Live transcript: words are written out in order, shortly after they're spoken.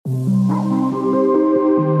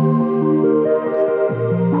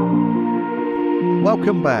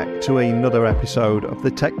welcome back to another episode of the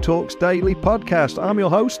Tech Talks Daily podcast. I'm your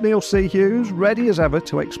host, Neil C. Hughes, ready as ever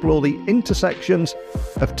to explore the intersections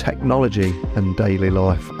of technology and daily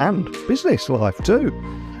life, and business life too.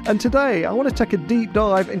 And today I want to take a deep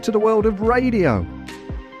dive into the world of radio,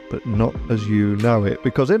 but not as you know it,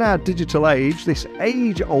 because in our digital age, this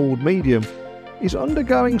age-old medium is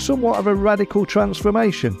undergoing somewhat of a radical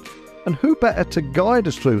transformation. And who better to guide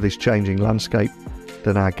us through this changing landscape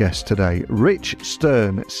than our guest today, Rich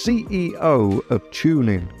Stern, CEO of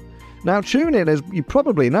TuneIn. Now, TuneIn, as you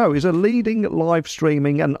probably know, is a leading live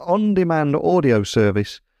streaming and on-demand audio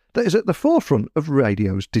service that is at the forefront of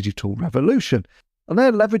radio's digital revolution. And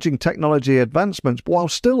they're leveraging technology advancements while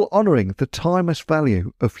still honouring the timeless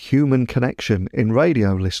value of human connection in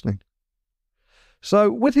radio listening.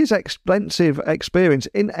 So, with his extensive experience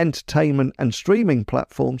in entertainment and streaming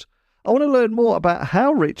platforms, I want to learn more about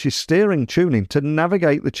how Rich is steering TuneIn to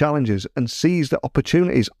navigate the challenges and seize the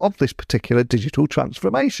opportunities of this particular digital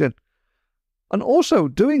transformation. And also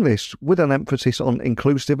doing this with an emphasis on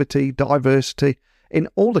inclusivity, diversity in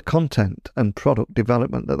all the content and product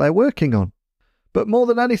development that they're working on. But more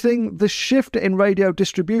than anything, the shift in radio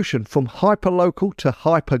distribution from hyper-local to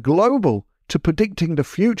hyper-global to predicting the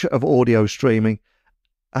future of audio streaming,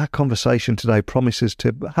 our conversation today promises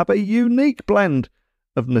to have a unique blend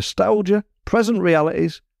of nostalgia, present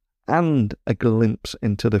realities, and a glimpse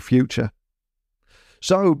into the future.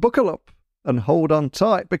 So buckle up and hold on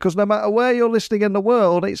tight, because no matter where you're listening in the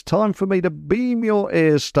world, it's time for me to beam your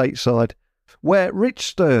ears stateside, where Rich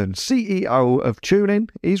Stern, CEO of TuneIn,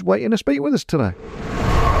 is waiting to speak with us today.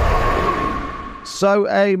 So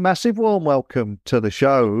a massive warm welcome to the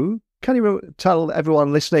show. Can you tell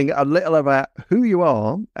everyone listening a little about who you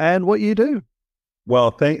are and what you do?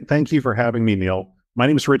 Well, thank you for having me, Neil. My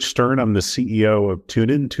name is Rich Stern. I'm the CEO of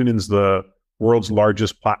TuneIn. TuneIn's the world's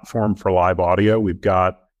largest platform for live audio. We've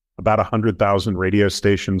got about 100,000 radio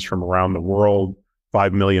stations from around the world,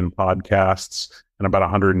 5 million podcasts, and about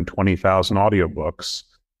 120,000 audiobooks.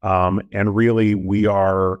 And really, we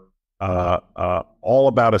are all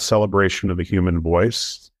about a celebration of the human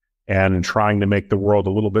voice and trying to make the world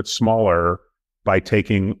a little bit smaller by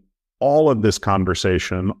taking all of this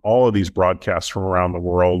conversation, all of these broadcasts from around the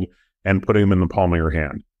world, and putting them in the palm of your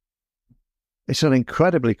hand. It's an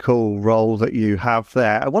incredibly cool role that you have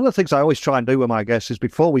there. And one of the things I always try and do with my guests is,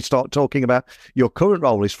 before we start talking about your current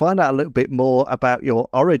role, is find out a little bit more about your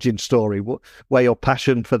origin story, where your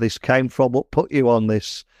passion for this came from, what put you on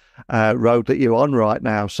this road that you're on right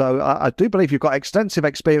now. So I do believe you've got extensive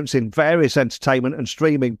experience in various entertainment and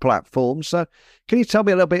streaming platforms. So can you tell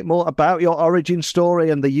me a little bit more about your origin story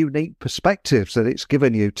and the unique perspectives that it's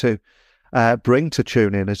given you to bring to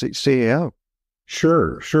TuneIn as its CEO?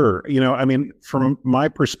 Sure. From my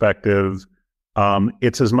perspective,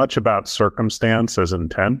 it's as much about circumstance as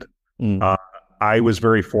intent. I was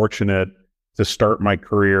very fortunate to start my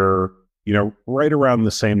career, right around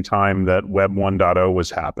the same time that Web 1.0 was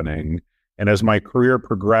happening. And as my career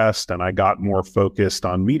progressed and I got more focused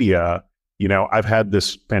on media, I've had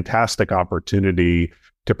this fantastic opportunity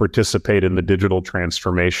to participate in the digital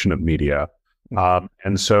transformation of media.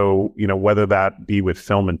 And so, whether that be with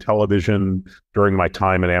film and television during my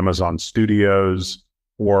time at Amazon Studios,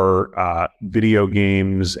 or video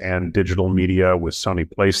games and digital media with Sony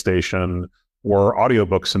PlayStation, or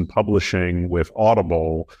audiobooks and publishing with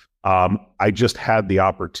Audible, I just had the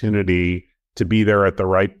opportunity to be there at the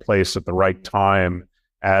right place at the right time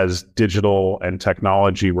as digital and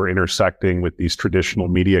technology were intersecting with these traditional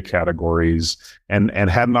media categories, and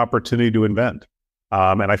had an opportunity to invent.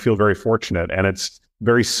 And I feel very fortunate. And it's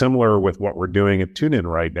very similar with what we're doing at TuneIn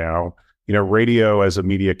right now. Radio as a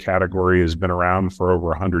media category has been around for over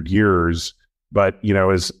 100 years. But,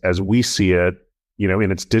 as we see it,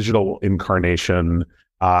 in its digital incarnation,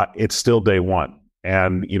 it's still day one.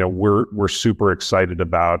 And, we're super excited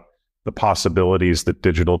about the possibilities that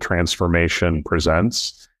digital transformation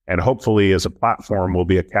presents. And hopefully, as a platform, will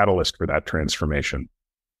be a catalyst for that transformation.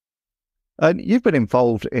 And you've been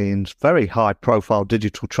involved in very high-profile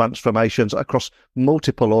digital transformations across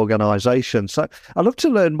multiple organizations. So I'd love to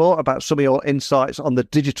learn more about some of your insights on the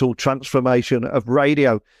digital transformation of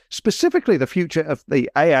radio, specifically the future of the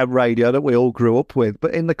AM radio that we all grew up with,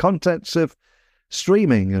 but in the context of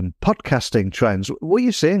streaming and podcasting trends. What are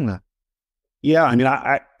you seeing there? Yeah,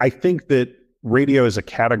 I think that radio as a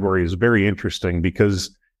category is very interesting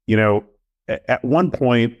because, at one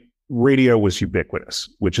point, radio was ubiquitous,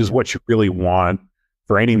 which is what you really want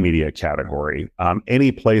for any media category.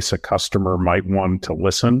 Any place a customer might want to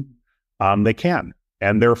listen, they can.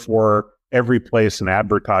 And therefore, every place an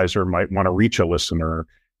advertiser might want to reach a listener,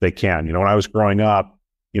 they can. When I was growing up,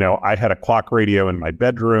 I had a clock radio in my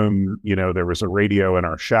bedroom. There was a radio in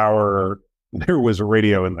our shower. There was a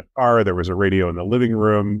radio in the car. There was a radio in the living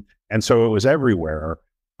room. And so it was everywhere.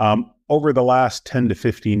 Over the last 10 to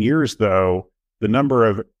 15 years, though, the number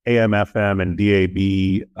of AM, FM, and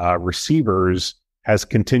DAB receivers has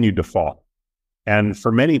continued to fall. And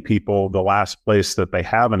for many people, the last place that they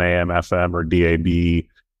have an AM, FM, or DAB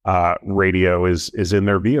radio is in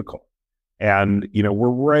their vehicle. And, we're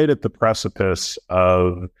right at the precipice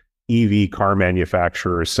of EV car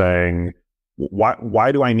manufacturers saying,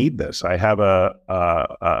 why do I need this? I have an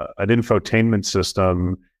infotainment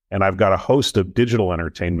system and I've got a host of digital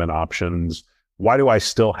entertainment options. Why do I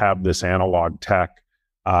still have this analog tech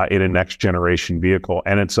in a next generation vehicle?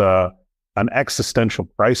 And it's an existential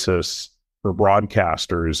crisis for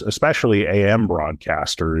broadcasters, especially AM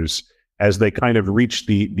broadcasters, as they kind of reach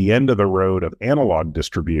the end of the road of analog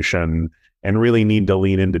distribution and really need to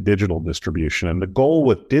lean into digital distribution. And the goal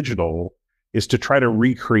with digital is to try to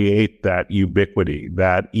recreate that ubiquity,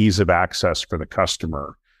 that ease of access for the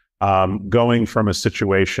customer. Going from a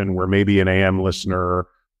situation where maybe an AM listener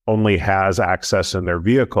only has access in their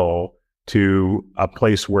vehicle to a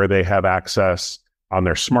place where they have access on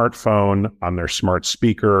their smartphone, on their smart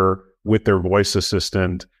speaker, with their voice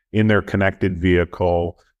assistant, in their connected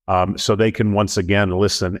vehicle, so they can once again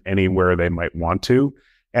listen anywhere they might want to.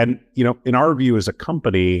 And, in our view as a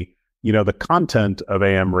company, the content of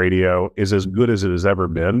AM radio is as good as it has ever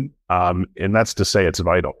been. And that's to say it's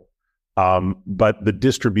vital. But the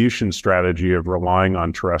distribution strategy of relying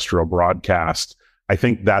on terrestrial broadcast, I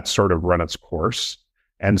think that's sort of run its course.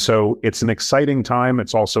 And so it's an exciting time.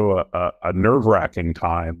 It's also a nerve-wracking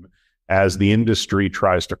time as the industry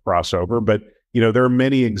tries to cross over. But, there are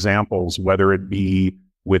many examples, whether it be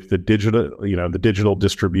with the digital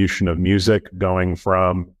distribution of music going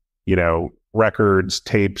from, records,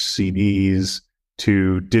 tapes, CDs,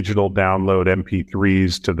 to digital download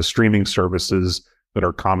MP3s, to the streaming services that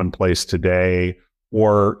are commonplace today,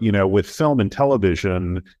 or, with film and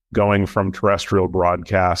television going from terrestrial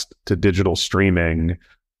broadcast to digital streaming.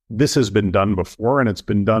 This has been done before, and it's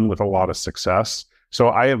been done with a lot of success. So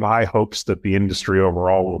I have high hopes that the industry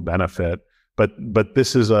overall will benefit. But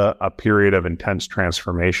this is a period of intense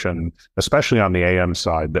transformation, especially on the AM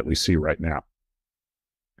side, that we see right now.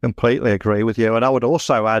 Completely agree with you. And I would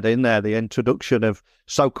also add in there the introduction of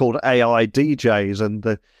so-called AI DJs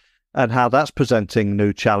and how that's presenting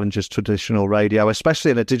new challenges to traditional radio,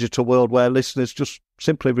 especially in a digital world where listeners just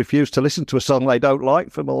simply refuse to listen to a song they don't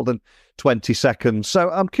like for more than 20 seconds.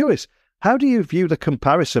 So I'm curious, how do you view the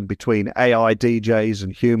comparison between AI DJs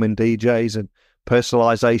and human DJs and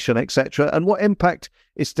personalization, etc.? And what impact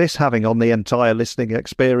is this having on the entire listening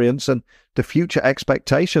experience and the future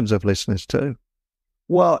expectations of listeners too?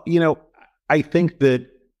 Well, I think that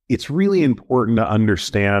it's really important to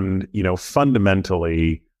understand,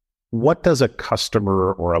 fundamentally, what does a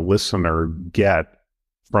customer or a listener get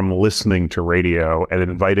from listening to radio and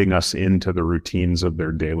inviting us into the routines of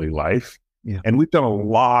their daily life? Yeah. And we've done a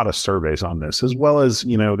lot of surveys on this, as well as,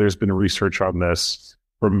 there's been research on this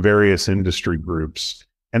from various industry groups.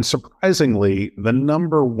 And surprisingly, the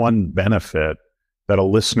number one benefit that a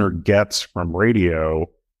listener gets from radio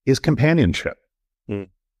is companionship.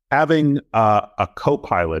 Having a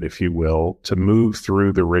co-pilot, if you will, to move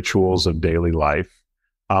through the rituals of daily life,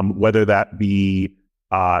 whether that be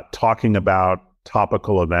talking about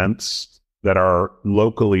topical events that are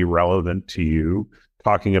locally relevant to you,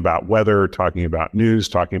 talking about weather, talking about news,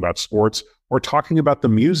 talking about sports, or talking about the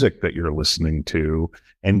music that you're listening to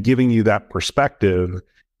and giving you that perspective.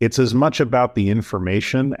 It's as much about the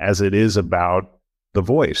information as it is about the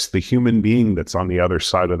voice, the human being that's on the other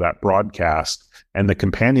side of that broadcast and the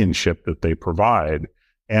companionship that they provide.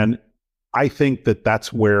 And I think that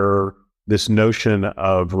that's where this notion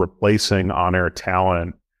of replacing on-air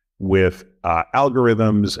talent with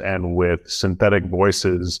algorithms and with synthetic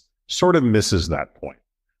voices sort of misses that point.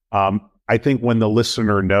 I think when the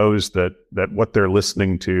listener knows that what they're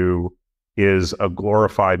listening to is a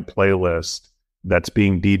glorified playlist that's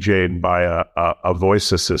being DJ'd by a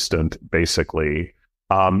voice assistant, basically,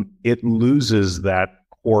 it loses that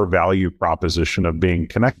core value proposition of being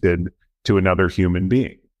connected to another human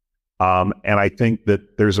being. And I think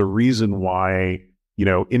that there's a reason why,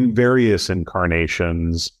 in various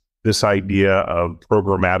incarnations, this idea of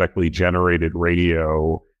programmatically generated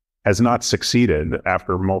radio has not succeeded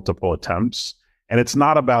after multiple attempts. And it's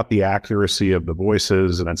not about the accuracy of the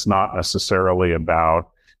voices, and it's not necessarily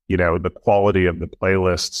about, the quality of the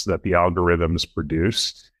playlists that the algorithms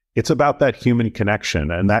produce. It's about that human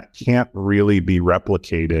connection, and that can't really be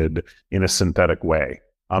replicated in a synthetic way.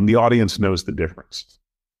 The audience knows the difference.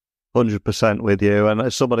 100% with you. And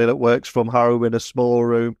as somebody that works from home in a small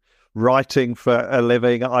room, writing for a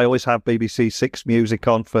living, I always have BBC Six music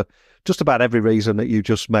on for just about every reason that you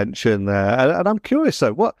just mentioned there. And I'm curious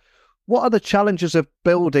though, what are the challenges of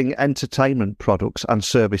building entertainment products and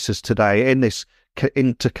services today in this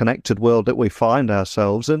interconnected world that we find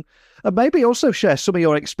ourselves? And maybe also share some of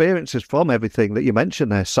your experiences from everything that you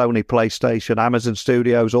mentioned there: Sony, PlayStation, Amazon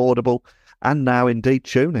Studios, Audible, and now indeed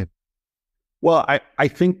TuneIn. Well, I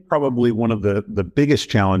think probably one of the biggest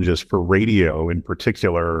challenges for radio in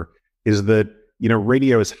particular is that,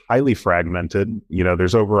 radio is highly fragmented.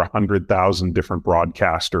 There's over 100,000 different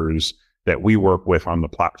broadcasters that we work with on the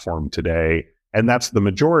platform today. And that's the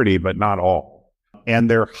majority, but not all. And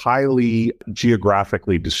they're highly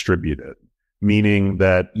geographically distributed, meaning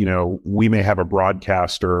that, we may have a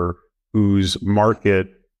broadcaster whose market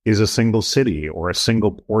is a single city or a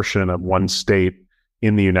single portion of one state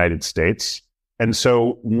in the United States. And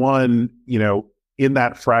so in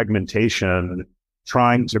that fragmentation,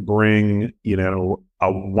 trying to bring,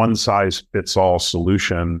 a one-size-fits-all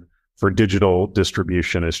solution for digital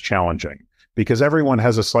distribution is challenging because everyone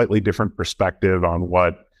has a slightly different perspective on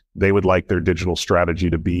what they would like their digital strategy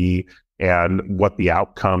to be and what the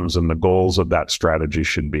outcomes and the goals of that strategy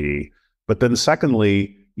should be. But then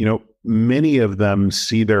secondly, many of them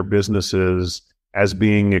see their businesses as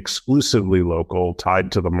being exclusively local,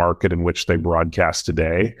 tied to the market in which they broadcast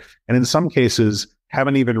today. And in some cases,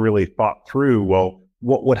 haven't even really thought through, well,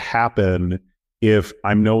 what would happen if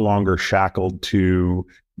I'm no longer shackled to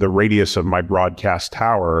the radius of my broadcast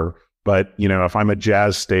tower, but, if I'm a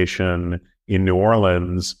jazz station in New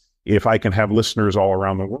Orleans, if I can have listeners all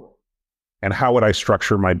around the world? And how would I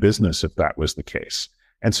structure my business if that was the case?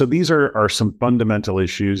 And so these are some fundamental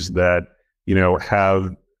issues that,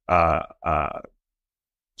 have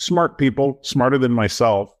smart people, smarter than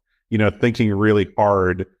myself, thinking really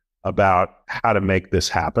hard about how to make this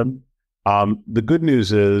happen. The good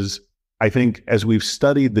news is, I think as we've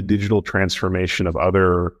studied the digital transformation of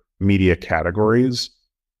other media categories,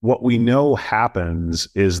 what we know happens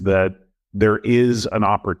is that there is an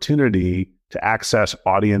opportunity to access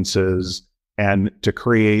audiences and to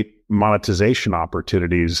create monetization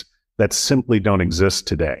opportunities that simply don't exist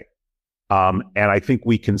today. And I think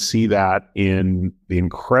we can see that in the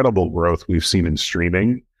incredible growth we've seen in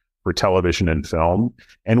streaming for television and film.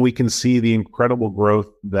 And we can see the incredible growth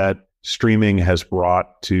that streaming has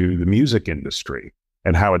brought to the music industry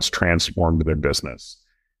and how it's transformed their business.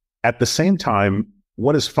 At the same time,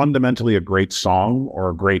 what is fundamentally a great song or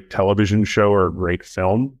a great television show or a great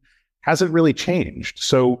film hasn't really changed.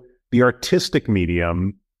 So the artistic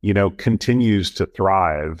medium, continues to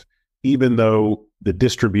thrive, even though the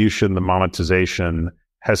distribution, the monetization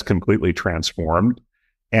has completely transformed.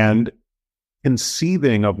 And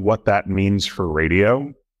conceiving of what that means for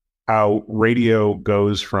radio, how radio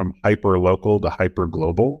goes from hyper local to hyper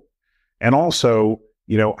global, and also,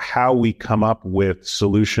 how we come up with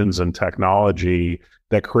solutions and technology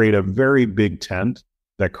that create a very big tent,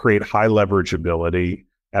 that create high leverageability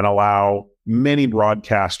and allow many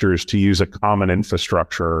broadcasters to use a common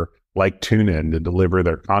infrastructure like TuneIn to deliver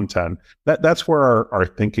their content. That's where our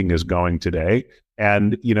thinking is going today.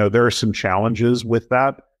 And, there are some challenges with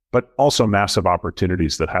that, but also massive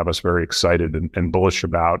opportunities that have us very excited and bullish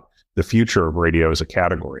about the future of radio as a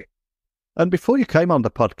category. And before you came on the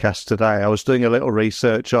podcast today, I was doing a little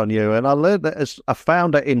research on you, and I learned that as a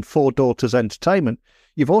founder in Four Daughters Entertainment,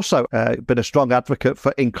 you've also been a strong advocate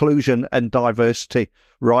for inclusion and diversity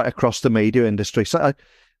right across the media industry. So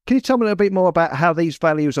can you tell me a little bit more about how these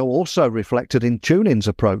values are also reflected in TuneIn's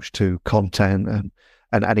approach to content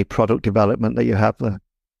and any product development that you have there?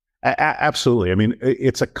 Absolutely. I mean,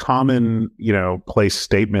 it's a common, place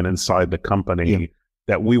statement inside the company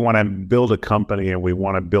that we want to build a company and we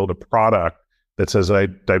want to build a product that's as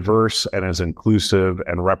diverse and as inclusive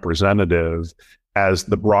and representative as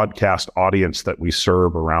the broadcast audience that we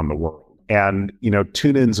serve around the world. And,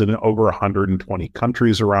 TuneIn's in over 120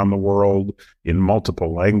 countries around the world in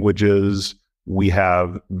multiple languages. We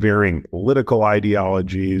have varying political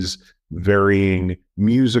ideologies, varying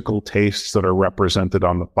musical tastes that are represented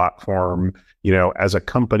on the platform. As a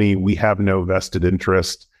company, we have no vested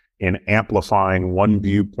interest in amplifying one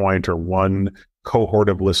viewpoint or one cohort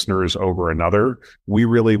of listeners over another. We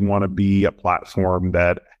really want to be a platform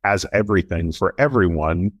that has everything for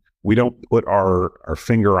everyone. We don't put our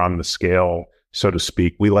finger on the scale, so to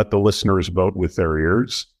speak. We let the listeners vote with their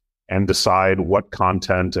ears and decide what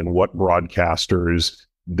content and what broadcasters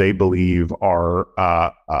they believe are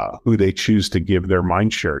who they choose to give their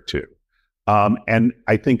mind share to. And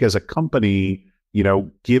I think as a company,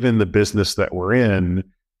 given the business that we're in,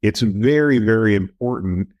 it's very, very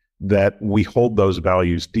important that we hold those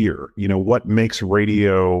values dear. What makes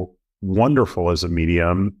radio wonderful as a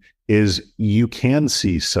medium is you can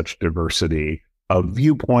see such diversity of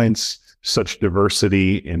viewpoints, such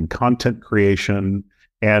diversity in content creation,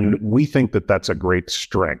 and we think that that's a great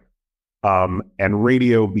strength. And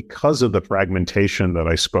radio, because of the fragmentation that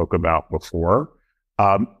I spoke about before,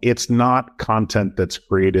 it's not content that's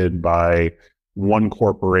created by one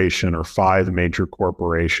corporation or 5 major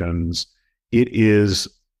corporations. It is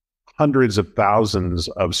hundreds of thousands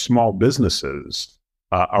of small businesses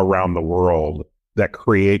around the world that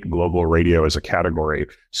create global radio as a category.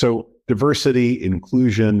 So diversity,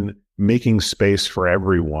 inclusion, making space for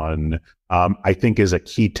everyone, I think is a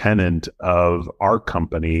key tenet of our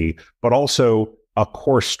company, but also a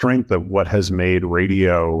core strength of what has made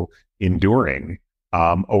radio enduring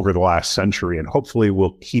over the last century, and hopefully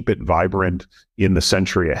will keep it vibrant in the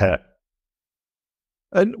century ahead.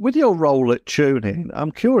 And with your role at TuneIn,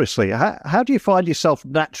 I'm curiously, how do you find yourself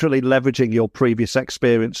naturally leveraging your previous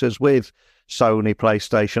experiences with Sony,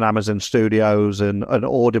 PlayStation, Amazon Studios, and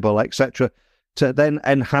Audible, etc., to then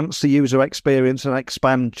enhance the user experience and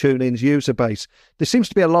expand TuneIn's user base? There seems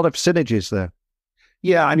to be a lot of synergies there.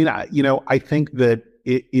 Yeah, I mean, I think that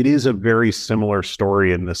it is a very similar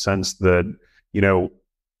story in the sense that,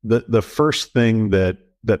 the first thing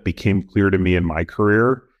that became clear to me in my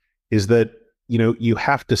career is that, you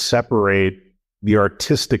have to separate the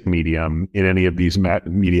artistic medium in any of these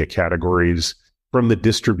media categories from the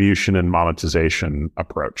distribution and monetization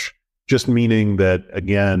approach. Just meaning that,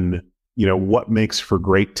 again, what makes for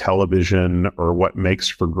great television, or what makes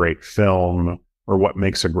for great film, or what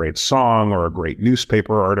makes a great song, or a great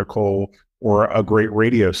newspaper article, or a great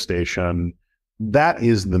radio station, that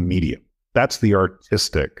is the medium. That's the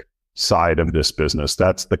artistic side of this business.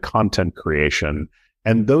 That's the content creation.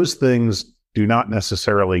 And those things do not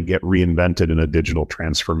necessarily get reinvented in a digital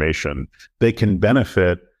transformation. They can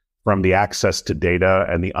benefit from the access to data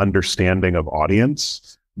and the understanding of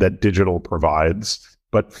audience that digital provides.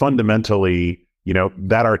 But fundamentally,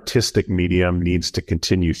 that artistic medium needs to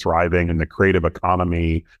continue thriving, and the creative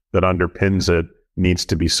economy that underpins it needs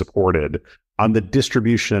to be supported. On the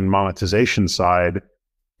distribution and monetization side,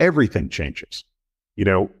 everything changes.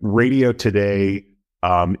 Radio today,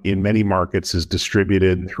 in many markets, is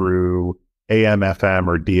distributed through AM, FM,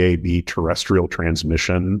 or DAB terrestrial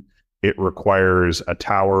transmission. It requires a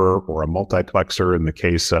tower or a multiplexer in the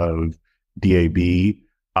case of DAB.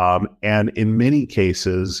 And in many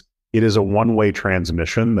cases, it is a one-way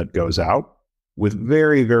transmission that goes out with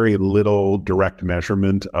very, very little direct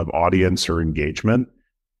measurement of audience or engagement.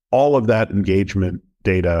 All of that engagement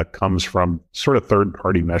data comes from sort of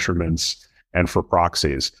third-party measurements and for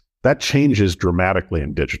proxies. That changes dramatically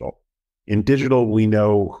in digital. In digital, we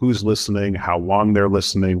know who's listening, how long they're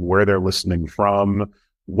listening, where they're listening from,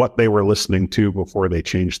 what they were listening to before they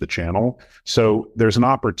changed the channel. So there's an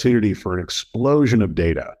opportunity for an explosion of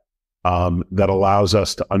data that allows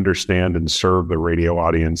us to understand and serve the radio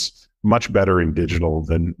audience much better in digital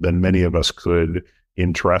than many of us could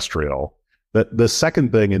in terrestrial. The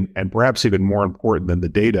second thing, and perhaps even more important than the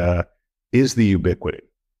data, is the ubiquity.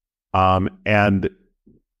 And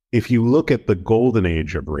if you look at the golden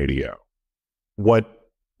age of radio, what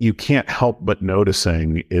you can't help but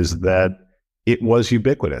noticing is that it was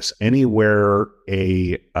ubiquitous. Anywhere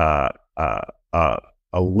a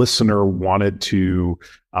listener wanted to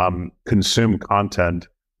consume content,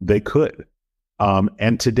 they could.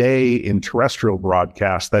 And today in terrestrial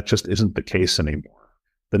broadcast, that just isn't the case anymore.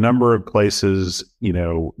 The number of places,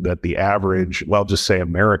 that the average, well, just say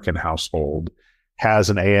American household has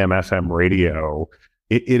an AM, FM radio,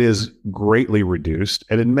 it is greatly reduced.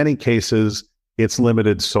 And in many cases, it's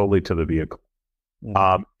limited solely to the vehicle.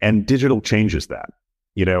 And digital changes that.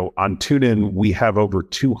 On TuneIn, we have over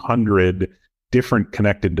 200 different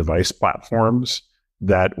connected device platforms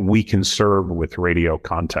that we can serve with radio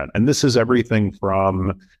content. And this is everything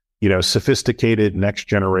from, sophisticated next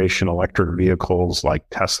generation electric vehicles like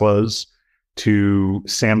Teslas, to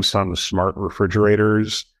Samsung smart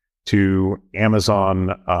refrigerators, to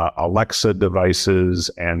Amazon Alexa devices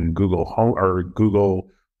and Google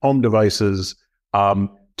Home devices,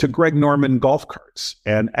 to Greg Norman golf carts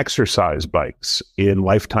and exercise bikes in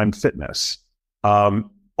Lifetime Fitness.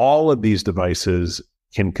 All of these devices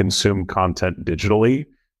can consume content digitally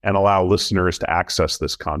and allow listeners to access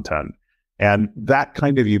this content. And that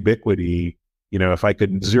kind of ubiquity, if I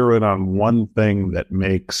could zero in on one thing that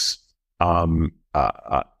makes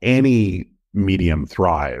any medium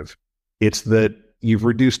thrive, it's that you've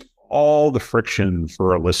reduced all the friction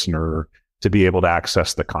for a listener to be able to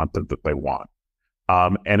access the content that they want.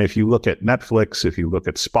 And if you look at Netflix, if you look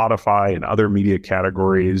at Spotify and other media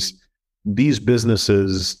categories, these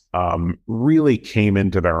businesses really came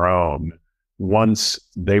into their own once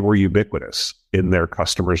they were ubiquitous in their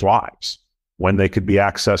customers' lives, when they could be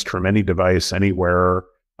accessed from any device, anywhere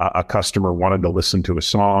a customer wanted to listen to a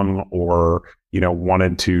song or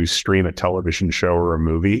wanted to stream a television show or a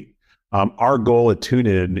movie. Our goal at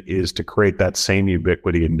TuneIn is to create that same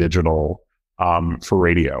ubiquity in digital for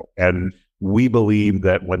radio. And we believe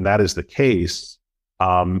that when that is the case,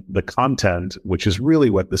 the content, which is really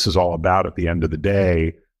what this is all about at the end of the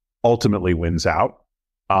day, ultimately wins out.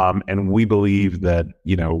 And we believe that,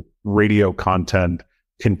 radio content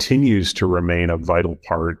continues to remain a vital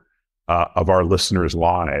part of our listeners'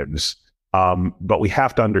 lives. But we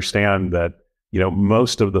have to understand that,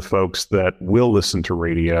 most of the folks that will listen to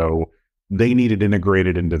radio, they need it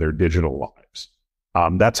integrated into their digital lives.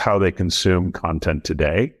 That's how they consume content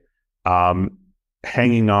today.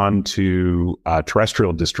 Hanging on to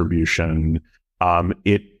terrestrial distribution,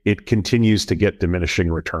 it continues to get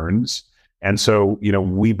diminishing returns. And so,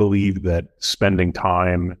 we believe that spending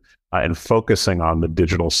time and focusing on the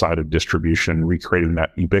digital side of distribution, recreating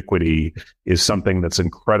that ubiquity, is something that's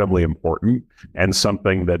incredibly important and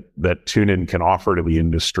something that TuneIn can offer to the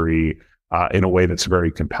industry in a way that's very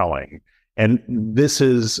compelling. And this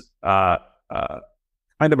is kind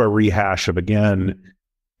of a rehash of, again,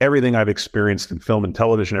 everything I've experienced in film and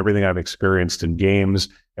television, everything I've experienced in games,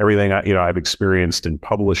 everything I've experienced in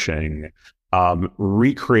publishing.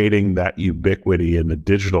 Recreating that ubiquity in the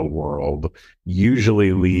digital world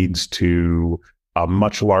usually leads to a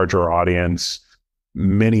much larger audience,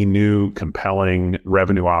 many new compelling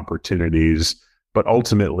revenue opportunities, but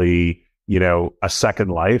ultimately, a second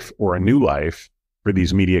life or a new life for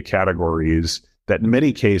these media categories that in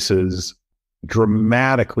many cases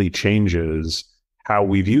dramatically changes how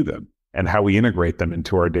we view them and how we integrate them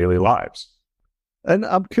into our daily lives. And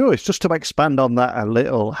I'm curious, just to expand on that a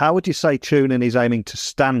little, how would you say TuneIn is aiming to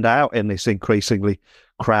stand out in this increasingly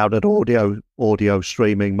crowded audio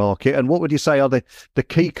streaming market? And what would you say are the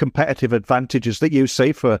key competitive advantages that you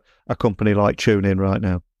see for a company like TuneIn right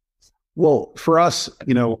now? Well, for us,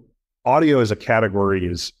 audio as a category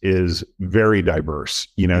is very diverse.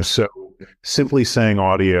 So simply saying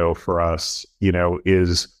audio for us,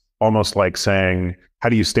 is almost like saying, how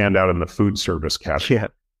do you stand out in the food service category? Yeah.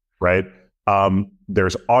 Right?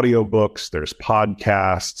 There's audiobooks, there's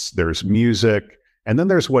podcasts, there's music, and then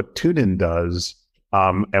there's what TuneIn does,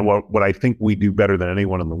 and what I think we do better than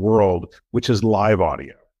anyone in the world, which is live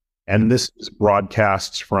audio. And this is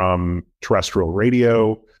broadcasts from terrestrial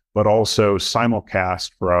radio, but also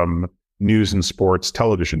simulcast from news and sports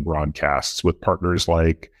television broadcasts with partners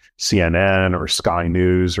like CNN or Sky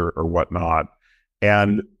News or whatnot.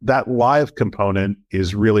 And that live component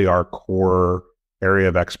is really our core area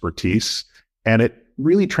of expertise. And it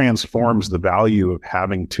really transforms the value of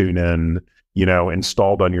having TuneIn,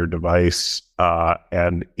 installed on your device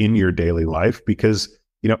and in your daily life, because,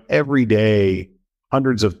 every day,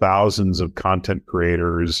 hundreds of thousands of content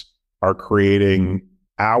creators are creating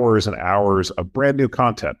hours and hours of brand new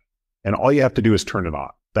content. And all you have to do is turn it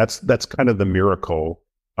on. That's kind of the miracle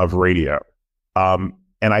of radio. And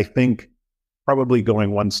I think probably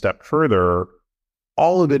going one step further,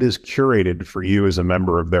 all of it is curated for you as a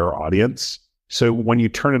member of their audience. So when you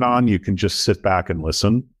turn it on, you can just sit back and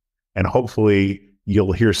listen, and hopefully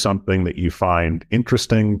you'll hear something that you find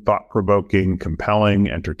interesting, thought-provoking, compelling,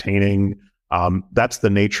 entertaining. That's the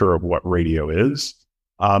nature of what radio is.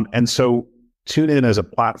 And so TuneIn as a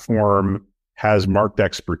platform has marked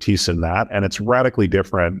expertise in that, and it's radically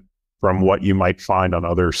different from what you might find on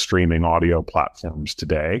other streaming audio platforms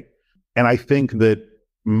today. And I think that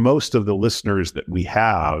most of the listeners that we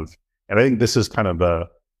have, and I think this is kind of the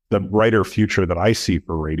brighter future that I see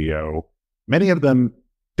for radio, many of them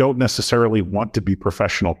don't necessarily want to be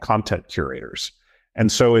professional content curators.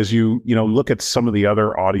 And so as you look at some of the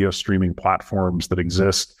other audio streaming platforms that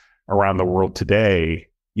exist around the world today,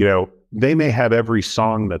 they may have every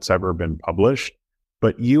song that's ever been published,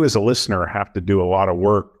 but you as a listener have to do a lot of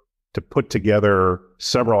work to put together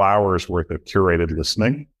several hours worth of curated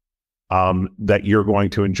listening that you're going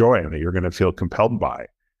to enjoy and that you're going to feel compelled by.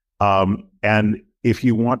 And if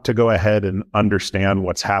you want to go ahead and understand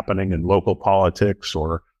what's happening in local politics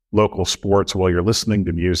or local sports while you're listening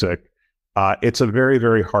to music, it's a very,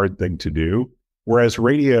 very hard thing to do. Whereas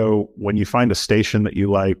radio, when you find a station that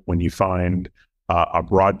you like, when you find a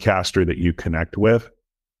broadcaster that you connect with,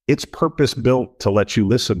 it's purpose built to let you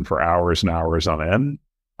listen for hours and hours on end,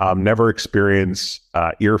 never experience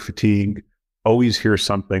ear fatigue, always hear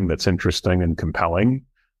something that's interesting and compelling,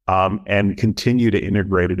 and continue to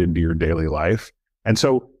integrate it into your daily life. And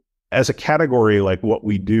so as a category, like what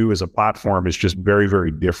we do as a platform is just very,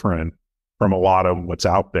 very different from a lot of what's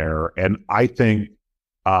out there. And I think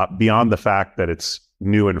beyond the fact that it's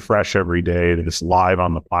new and fresh every day, that it's live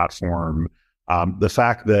on the platform, the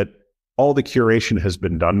fact that all the curation has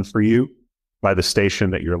been done for you by the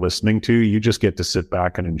station that you're listening to, you just get to sit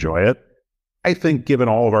back and enjoy it. I think given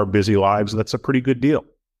all of our busy lives, that's a pretty good deal.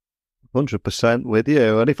 100% with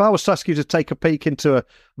you. And if I was to ask you to take a peek into a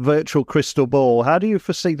virtual crystal ball, how do you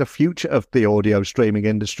foresee the future of the audio streaming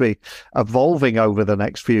industry evolving over the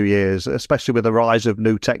next few years, especially with the rise of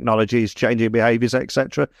new technologies, changing behaviors,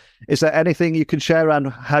 etc.? Is there anything you can share around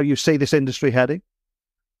how you see this industry heading?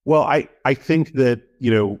 Well, I think that,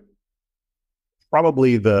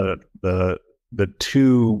 probably the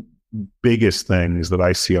two biggest things that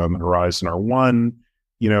I see on the horizon are, one,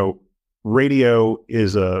 radio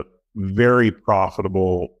is a very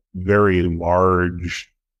profitable, very large,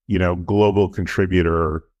 global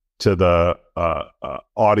contributor to the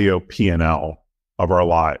audio P&L of our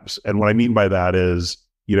lives. And what I mean by that is,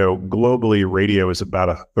 globally, radio is about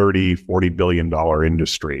a $30-40 billion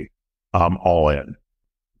industry, all in.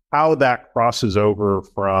 How that crosses over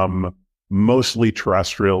from mostly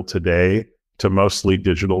terrestrial today to mostly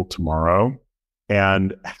digital tomorrow,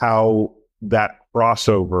 and how that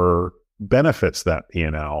crossover benefits that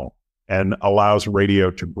P&L and allows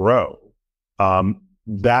radio to grow,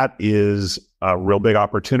 that is a real big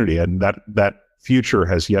opportunity. And that future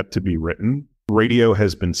has yet to be written. Radio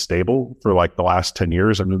has been stable for like the last 10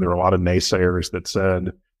 years. I mean, there are a lot of naysayers that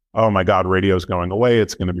said, oh my God, radio is going away.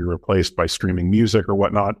 It's going to be replaced by streaming music or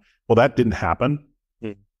whatnot. Well, that didn't happen,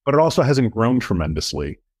 but it also hasn't grown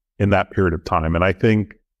tremendously in that period of time. And I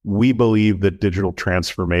think we believe that digital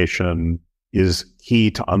transformation is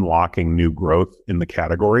key to unlocking new growth in the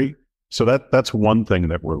category. So that's one thing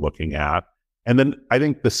that we're looking at. And then I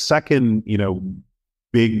think the second,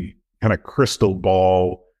 big kind of crystal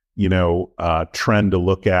ball, trend to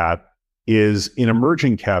look at is in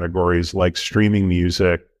emerging categories like streaming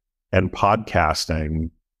music and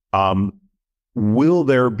podcasting. Will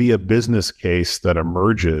there be a business case that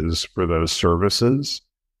emerges for those services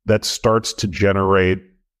that starts to generate,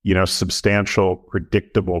 substantial,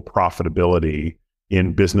 predictable profitability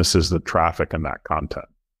in businesses that traffic in that content?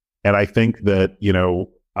 And I think that,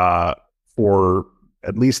 for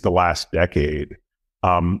at least the last decade,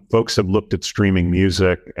 folks have looked at streaming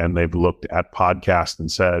music and they've looked at podcasts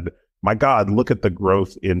and said, my God, look at the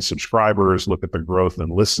growth in subscribers, look at the growth in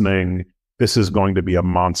listening. This is going to be a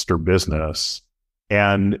monster business.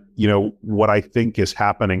 And, what I think is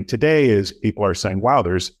happening today is people are saying, wow,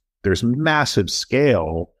 there's massive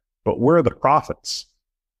scale, but where are the profits?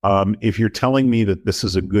 If you're telling me that this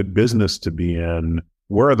is a good business to be in,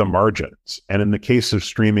 where are the margins? And in the case of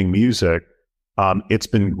streaming music, it's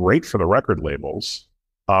been great for the record labels,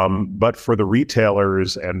 but for the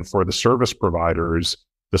retailers and for the service providers,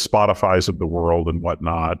 the Spotifys of the world and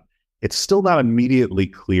whatnot, it's still not immediately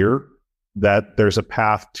clear that there's a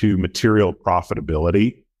path to material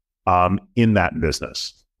profitability in that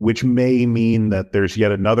business, which may mean that there's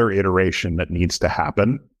yet another iteration that needs to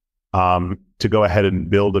happen to go ahead and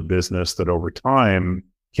build a business that over time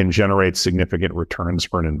can generate significant returns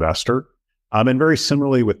for an investor. And very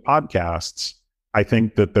similarly with podcasts, I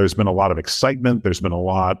think that there's been a lot of excitement. There's been a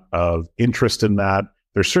lot of interest in that.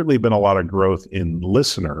 There's certainly been a lot of growth in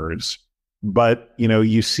listeners, but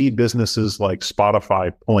you see businesses like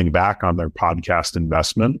Spotify pulling back on their podcast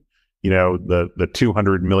investment. The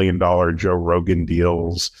 $200 million Joe Rogan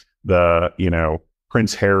deals, the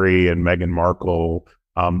Prince Harry and Meghan Markle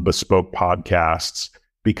bespoke podcasts,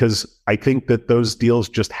 because I think that those deals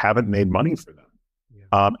just haven't made money for them.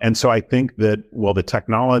 Yeah. And so I think that while the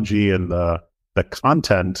technology and the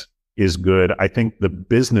content is good, I think the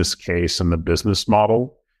business case and the business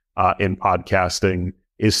model in podcasting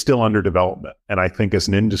is still under development. And I think as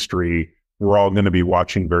an industry, we're all going to be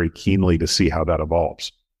watching very keenly to see how that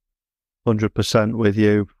evolves. 100% with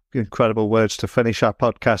you. Incredible words to finish our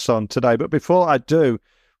podcast on today. But before I do,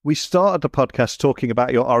 we started the podcast talking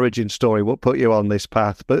about your origin story, what put you on this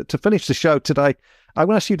path. But to finish the show today, I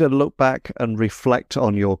want to ask you to look back and reflect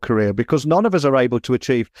on your career, because none of us are able to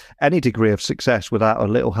achieve any degree of success without a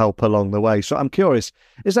little help along the way. So I'm curious,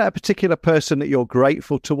 is there a particular person that you're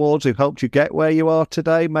grateful towards who helped you get where you are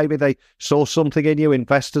today? Maybe they saw something in you,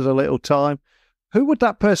 invested a little time. Who would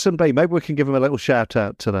that person be? Maybe we can give them a little shout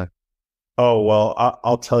out today. Oh, well,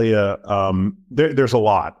 I'll tell you, there's a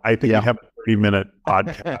lot. I think we have a 30-minute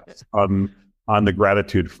podcast on the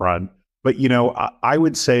gratitude front. But, I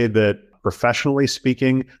would say that professionally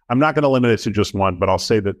speaking, I'm not going to limit it to just one, but I'll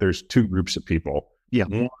say that there's two groups of people. Yeah.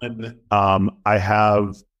 One, I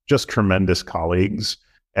have just tremendous colleagues.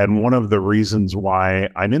 And one of the reasons why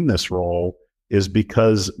I'm in this role is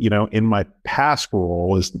because, in my past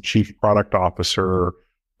role as the chief product officer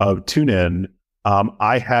of TuneIn,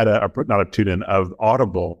 I had of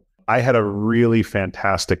Audible. I had a really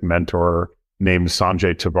fantastic mentor named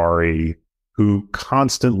Sanjay Tiwari who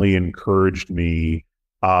constantly encouraged me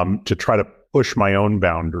to try to push my own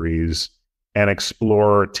boundaries and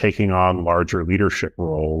explore taking on larger leadership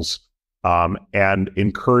roles, and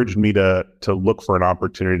encouraged me to look for an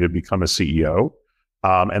opportunity to become a CEO.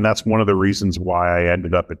 And that's one of the reasons why I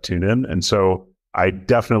ended up at TuneIn. And so I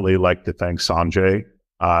definitely like to thank Sanjay.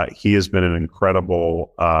 He has been an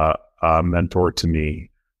incredible mentor to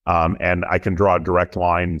me. And I can draw a direct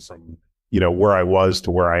line from, where I was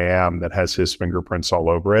to where I am that has his fingerprints all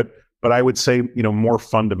over it. But I would say, more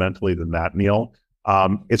fundamentally than that, Neil,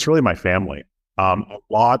 it's really my family. A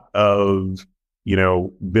lot of,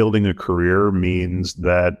 building a career means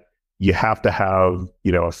that you have to have,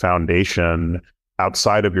 a foundation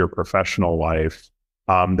outside of your professional life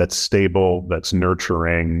that's stable, that's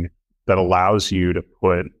nurturing, that allows you to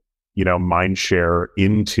put, mind share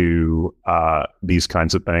into these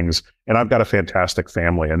kinds of things. And I've got a fantastic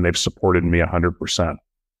family and they've supported me 100%.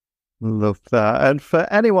 Love that. And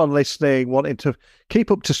for anyone listening wanting to keep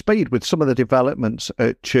up to speed with some of the developments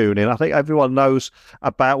at TuneIn, I think everyone knows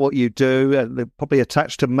about what you do, and they're probably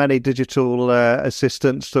attached to many digital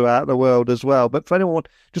assistants throughout the world as well. But for anyone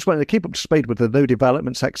just wanting to keep up to speed with the new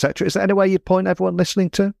developments, etc., is there any way you'd point everyone listening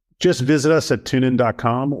to? Just visit us at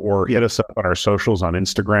tunein.com or hit us up on our socials on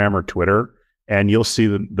Instagram or Twitter, and you'll see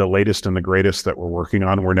the latest and the greatest that we're working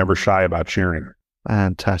on. We're never shy about sharing.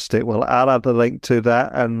 Fantastic. Well, I'll add the link to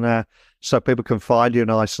that, and so people can find you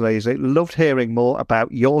nicely. Loved hearing more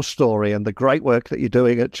about your story and the great work that you're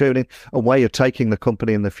doing at TuneIn and where you're taking the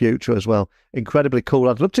company in the future as well. Incredibly cool.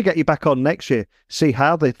 I'd love to get you back on next year, see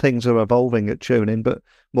how the things are evolving at TuneIn, but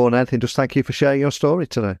more than anything, just thank you for sharing your story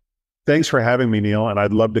today. Thanks for having me, Neil, and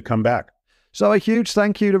I'd love to come back. So a huge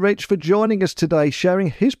thank you to Rich for joining us today,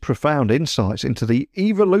 sharing his profound insights into the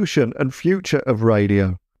evolution and future of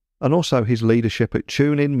radio, and also his leadership at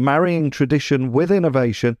TuneIn, marrying tradition with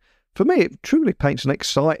innovation. For me, it truly paints an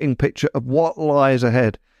exciting picture of what lies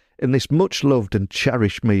ahead in this much-loved and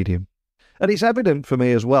cherished medium. And it's evident for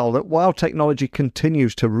me as well that while technology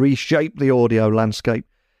continues to reshape the audio landscape,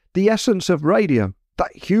 the essence of radio,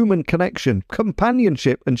 that human connection,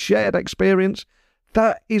 companionship and shared experience,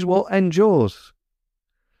 that is what endures.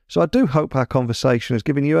 So I do hope our conversation has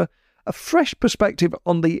given you a fresh perspective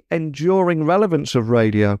on the enduring relevance of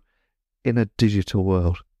radio in a digital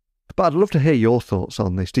world. But I'd love to hear your thoughts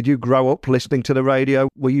on this. Did you grow up listening to the radio?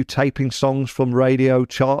 Were you taping songs from radio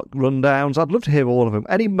chart rundowns? I'd love to hear all of them.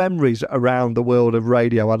 Any memories around the world of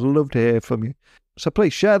radio? I'd love to hear from you. So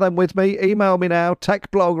please share them with me. Email me now,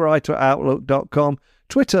 techblogwriter@outlook.com,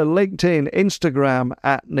 Twitter, LinkedIn, Instagram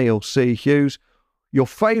 @NeilCHughes. Your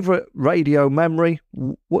favourite radio memory,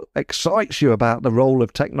 what excites you about the role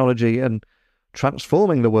of technology and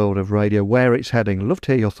transforming the world of radio, where it's heading. Love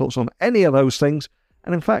to hear your thoughts on any of those things,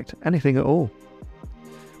 and in fact, anything at all.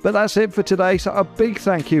 But that's it for today, so a big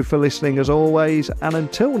thank you for listening as always, and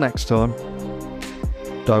until next time,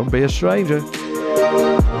 don't be a stranger.